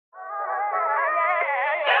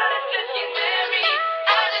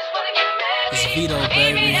Vito,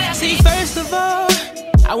 baby. See, first of all,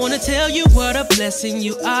 I wanna tell you what a blessing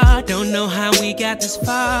you are. Don't know how we got this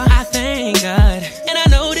far. I thank God, and I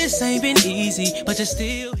know this ain't been easy, but you're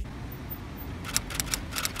still.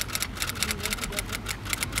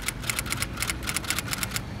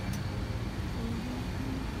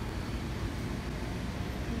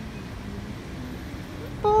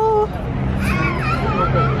 Oh,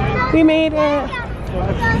 we made it.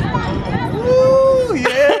 Ooh,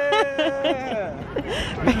 yeah.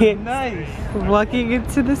 Nice. Walking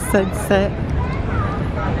into the sunset,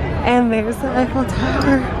 and there's the Eiffel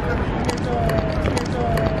Tower.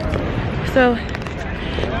 So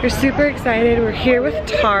we're super excited. We're here with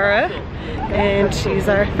Tara, and she's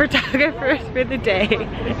our photographer for the day.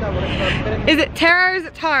 Is it Tara or is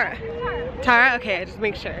it Tara? Tara? Okay, I just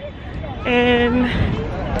make sure. And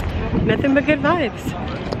nothing but good vibes.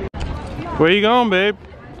 Where you going, babe?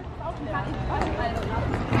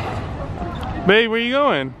 Babe, where you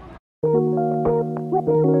going?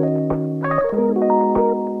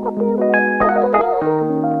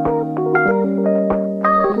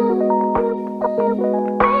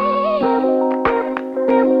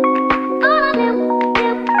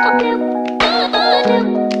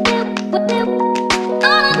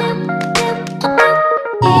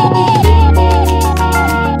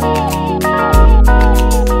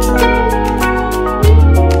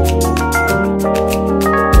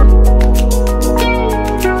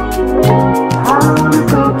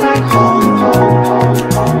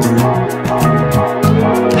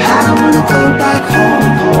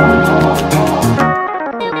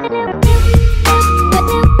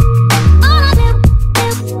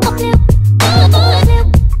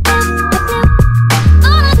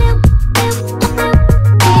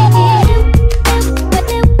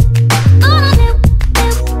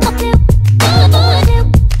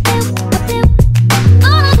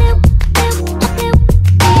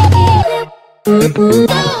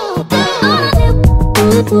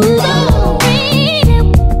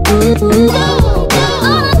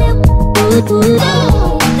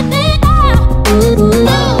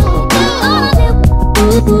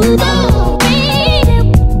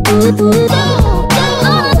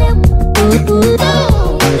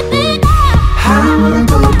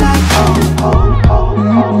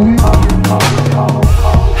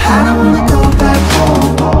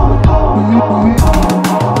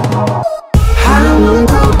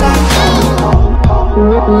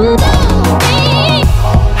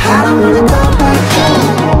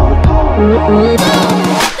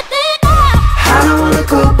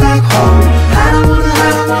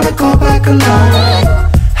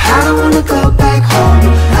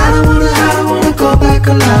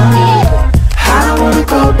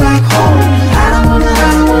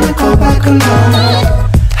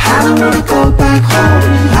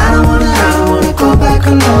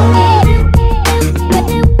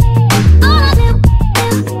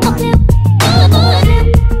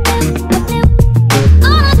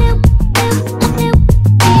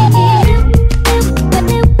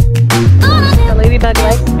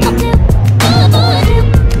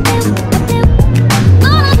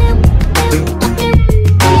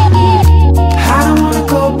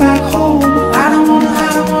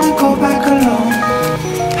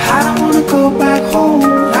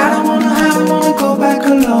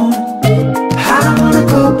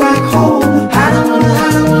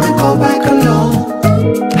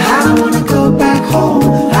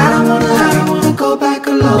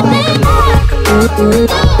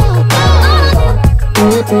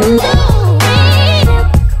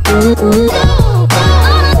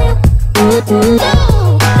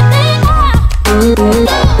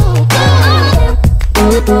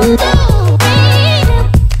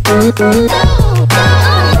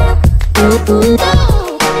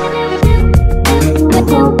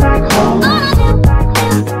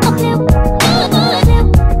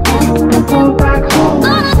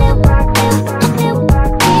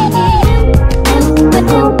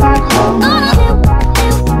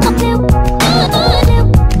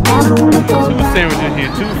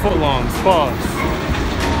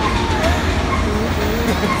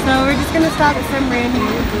 So we're just gonna stop at some random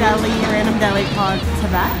deli called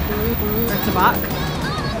Tabak or Tabak.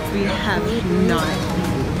 We have not eaten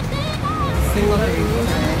a single thing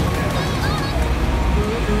today.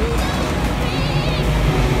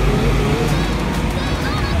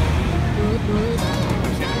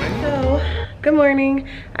 So, good morning.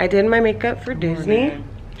 I did my makeup for Disney.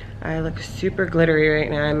 I look super glittery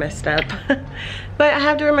right now. I messed up. But I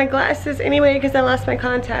have to wear my glasses anyway because I lost my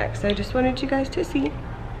contacts. So I just wanted you guys to see.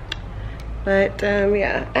 But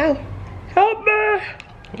yeah. Ow. Help me.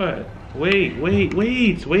 What? Wait.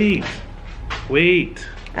 Wait.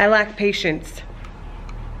 I lack patience.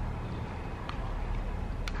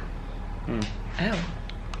 Oh,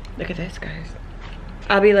 look at this, guys.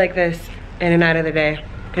 I'll be like this in and out of the day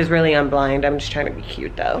because really I'm blind. I'm just trying to be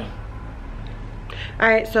cute though. All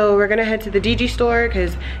right, so we're gonna head to the DG store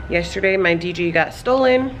because yesterday my DG got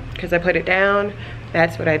stolen because I put it down.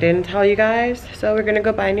 That's what I didn't tell you guys. So we're gonna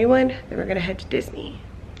go buy a new one, then we're gonna head to Disney.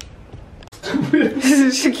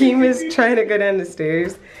 Shakeem is trying to go down the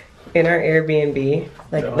stairs in our Airbnb.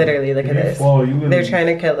 Like literally, look at this. They're trying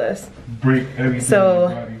to kill us. Break everything.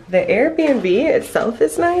 So the Airbnb itself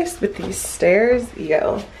is nice, but these stairs,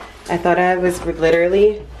 yo, I thought I was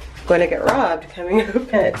literally going to get robbed coming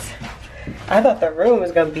up it. I thought the room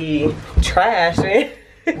was gonna be trash, man.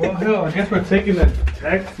 Well, hell, I guess we're taking a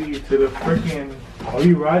taxi to the freaking. Are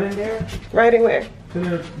you riding there? Riding where? To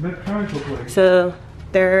the mechanical place. So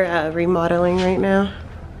they're remodeling right now.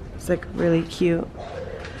 It's like really cute,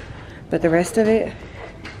 but the rest of it,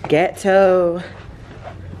 ghetto.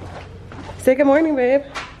 Say good morning, babe.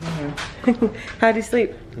 How'd you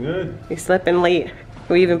sleep? Good. We slept in late.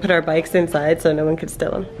 We even put our bikes inside so no one could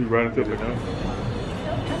steal them. You riding to the house?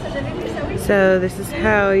 So this is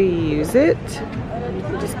how you use it.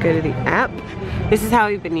 Just go to the app. This is how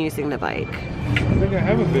we've been using the bike. I think I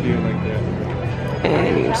have a video like that.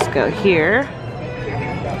 And you just go here.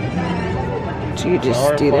 So you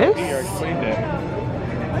just do this.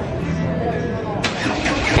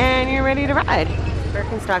 And you're ready to ride.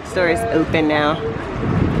 Birkenstock store is open now.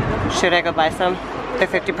 Should I go buy some? They're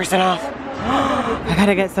 50% off. I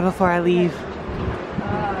gotta get some before I leave.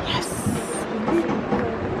 Yes.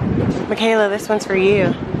 Michaela, this one's for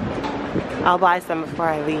you. I'll buy some before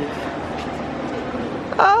I leave.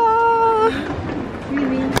 Oh!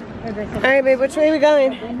 Alright, babe, which way are we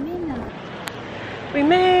going? We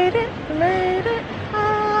made it, we made it.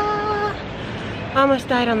 Ah. Almost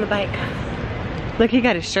died on the bike. Look, he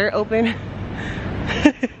got his shirt open.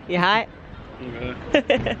 You hot? Yeah.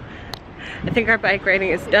 I think our bike riding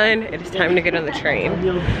is done. It is time to get on the train.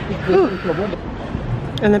 Whew.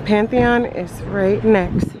 And the Pantheon is right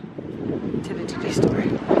next to the DG store.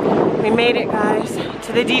 We made it, guys,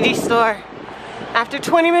 to the DG store after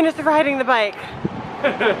 20 minutes of riding the bike.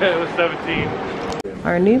 It was 17.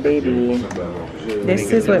 Our new baby. This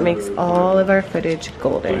is what makes all of our footage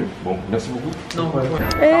golden.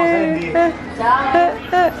 Hey.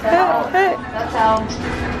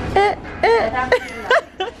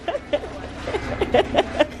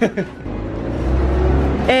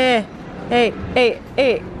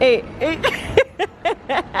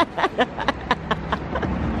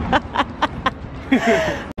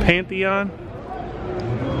 Pantheon?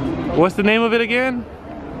 What's the name of it again?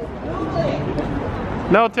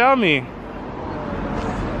 No, tell me.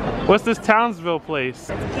 What's this Townsville place?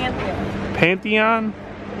 Pantheon. Pantheon?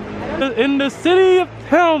 In the city of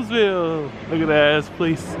Townsville. Look at that ass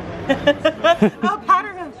place. Oh,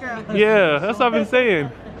 Powdermilk Girl. Yeah, that's what I've been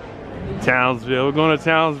saying. Townsville. We're going to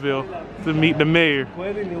Townsville to meet the mayor.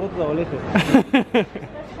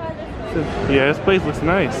 Yeah, this place looks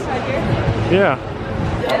nice. Yeah.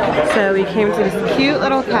 So we came to this cute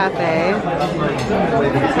little cafe,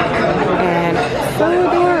 and it's so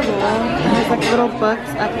adorable. There's like little books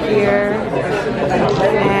up here,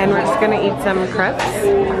 and we're just gonna eat some crepes.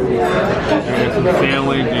 There's some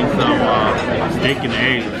sandwich and some steak and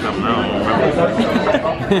eggs or something, I don't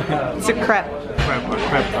remember. It's a crepe.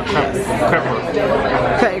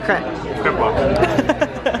 Crepe.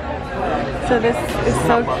 So this is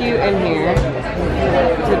so cute in here.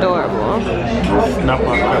 It's adorable.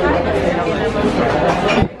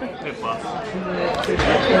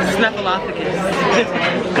 Snuffleupagus.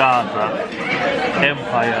 Gaza.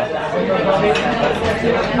 Empire.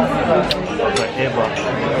 Forever.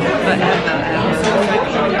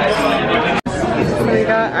 So we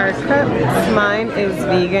got our crepes. Mine is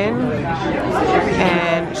vegan.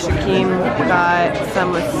 And Shakeem got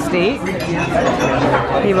some with steak.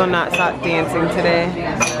 He will not stop dancing today.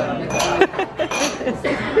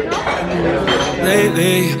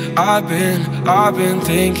 Lately, I've been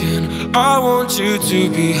thinking, I want you to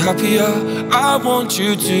be happier. I want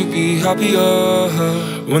you to be happier.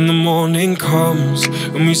 When the morning comes,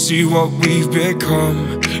 when we see what we've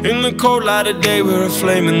become. In the cold light of day, we're a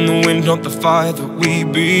flame in the wind, not the fire that we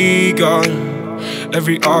begun.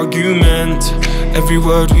 Every argument, every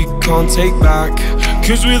word we can't take back.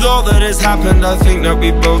 Cause with all that has happened, I think that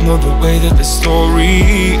we both know the way that the story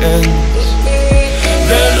ends.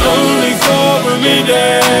 Then only for a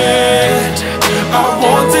minute I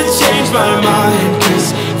want to change my mind,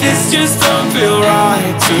 cause this just don't feel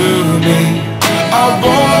right to me. I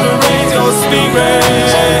wanna raise your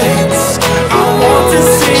spirits, I want to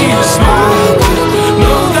see you smile.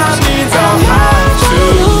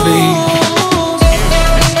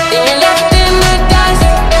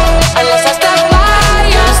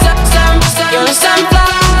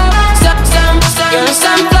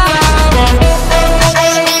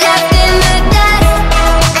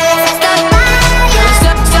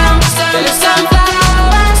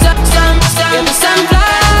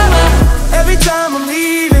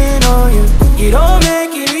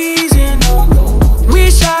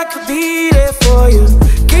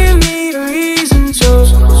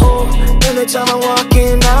 time I'm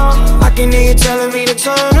walking out. I can hear you telling me to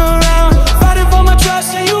turn around. Fighting for my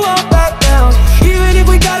trust and you won't back down. Even if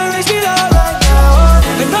we gotta risk it all right now.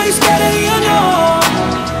 I know you're scared of the unknown.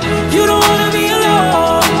 You don't wanna be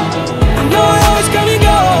alone. I know I always come and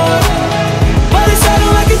go, but it's out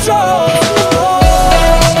of my control.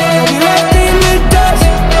 I'll be left in the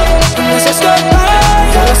dust unless I stop by.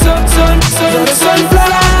 You're the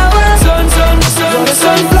sunflower. You're the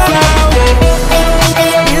sunflower.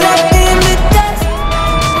 I'll be left in the dust.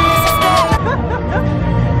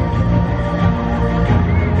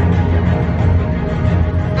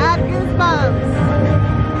 I have goosebumps.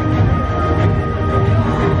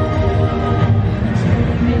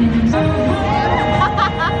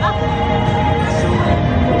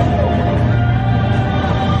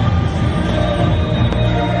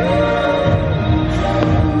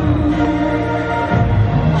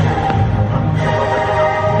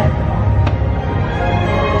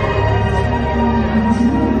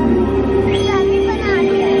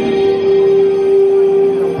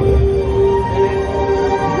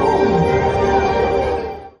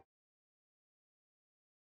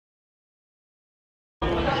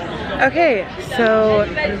 Okay, so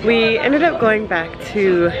we ended up going back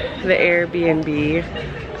to the Airbnb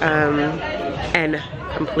and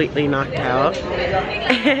completely knocked out.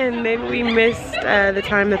 And then we missed the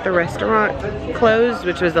time that the restaurant closed,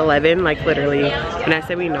 which was 11, like literally. When I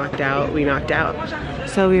say we knocked out, we knocked out.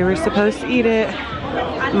 So we were supposed to eat at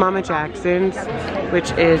Mama Jackson's,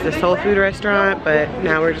 which is a soul food restaurant, but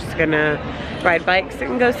now we're just gonna ride bikes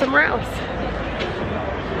and go somewhere else.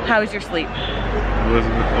 How was your sleep? It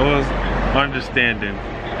was understanding.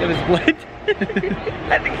 It was what?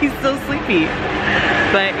 I think he's still sleepy.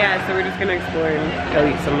 But yeah, so we're just gonna explore and go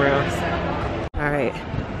eat somewhere else. All right,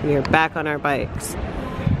 we are back on our bikes,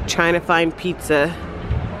 trying to find pizza.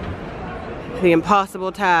 The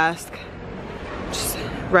impossible task. Just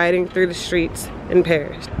riding through the streets in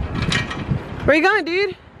Paris. Where you going,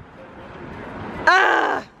 dude?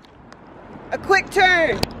 Ah! A quick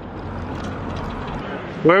turn.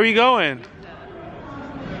 Where are we going?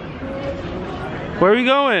 Where are we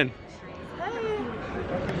going?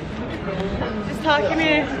 Just talking to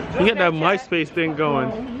you. You got that MySpace thing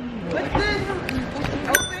going. What's this?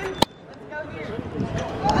 Open.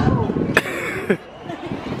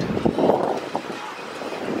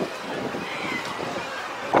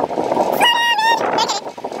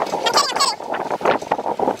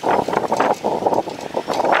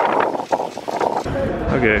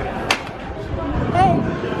 Okay. Hey.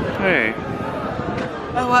 Hey.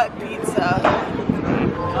 I want pizza.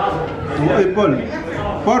 Paul,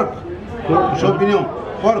 porc, champignon,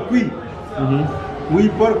 porc, oui. Oui,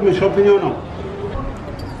 porc, mais champignon, non.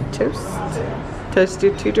 Toast.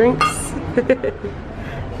 Toasted 2 drinks.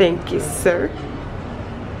 Thank you, sir.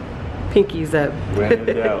 Pinky's up.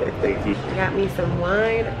 Thank you. Got me some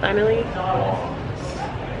wine, finally.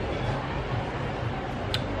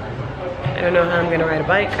 I don't know how I'm gonna ride a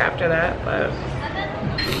bike after that, but.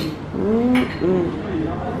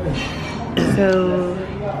 So,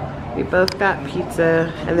 we both got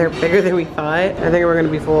pizza, and they're bigger than we thought. I think we're gonna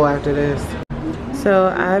be full after this. So,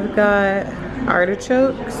 I've got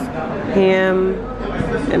artichokes, ham,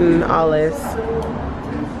 and olives.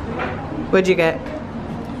 What'd you get?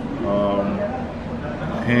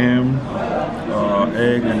 Ham,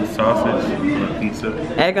 egg and sausage on a pizza.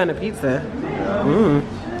 Egg on a pizza? Mmm,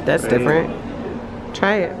 that's different.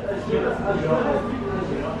 Try it.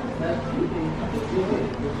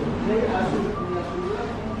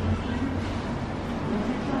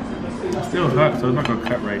 It's still hot, so it's not gonna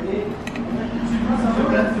cut right. You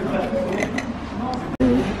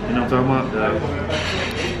know what I'm talking about?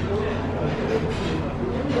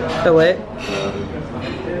 The what?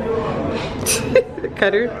 The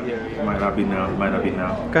cutter? It might not be now. It might not be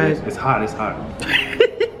now. Go ahead. It's hot. It's hot.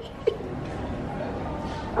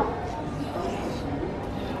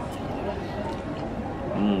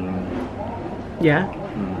 Yeah?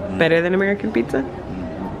 Better than American pizza?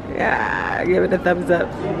 Yeah, give it a thumbs up.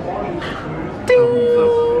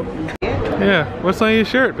 Ding! Yeah, what's on your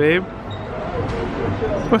shirt, babe?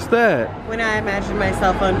 What's that? When I imagine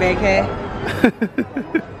myself on vacay,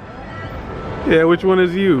 Yeah, which one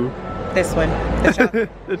is you? this one. The chocolate,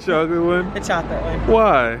 The chocolate one? the chocolate one.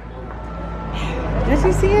 Why? Did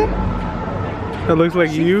you see it? That looks like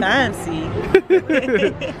She's you. fancy.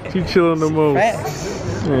 She chilling the most.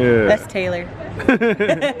 Fresh. Yeah. That's Taylor.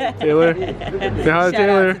 Taylor? Say hi, Shout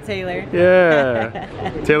Taylor. out to Taylor.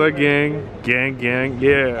 Yeah. Taylor gang. Gang, gang,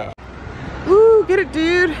 yeah. Ooh, get it,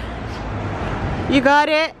 dude. You got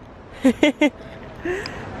it.